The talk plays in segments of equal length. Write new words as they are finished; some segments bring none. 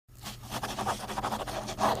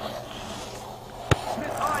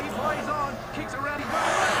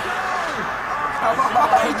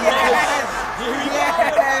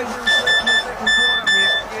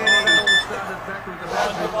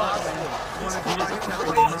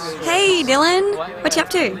Hey Dylan, what you up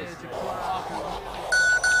to?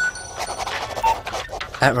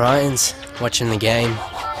 At Ryan's, watching the game.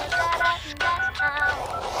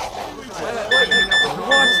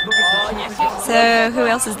 So who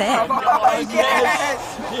else is there?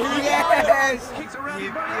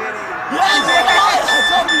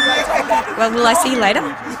 Well, will I see you later?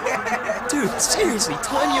 Dude, seriously,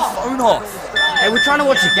 turn your phone off. Hey, we're trying to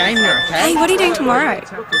watch a game here, okay? Hey, what are you doing tomorrow?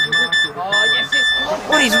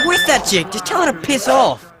 What is with that chick? Just tell her to piss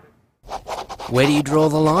off. Where do you draw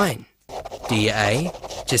the line? Do you A,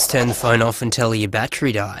 just turn the phone off and tell her your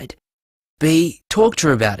battery died? B, talk to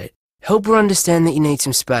her about it. Help her understand that you need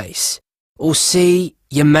some space. Or C,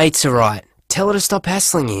 your mates are right. Tell her to stop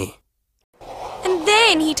hassling you. And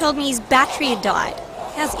then he told me his battery had died.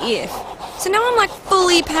 How's if? So now I'm like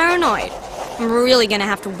fully paranoid. I'm really gonna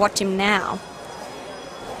have to watch him now.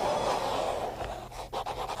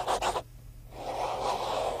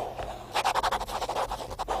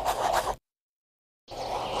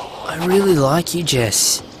 I really like you,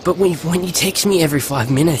 Jess. But when you text me every 5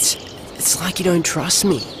 minutes, it's like you don't trust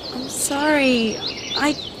me. I'm sorry.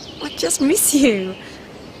 I just miss you.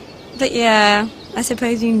 But yeah, I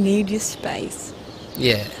suppose you need your space.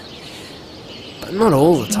 Yeah. But not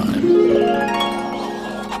all the time.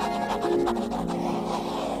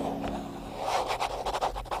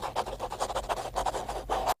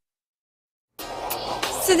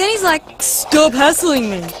 So then he's like, stop hassling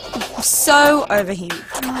me. I'm so over him.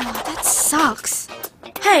 Oh, that sucks.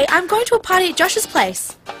 Hey, I'm going to a party at Josh's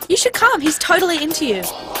place. You should come, he's totally into you.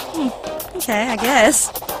 Okay, I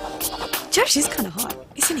guess. Josh is kind of hot,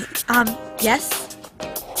 isn't he? Yes?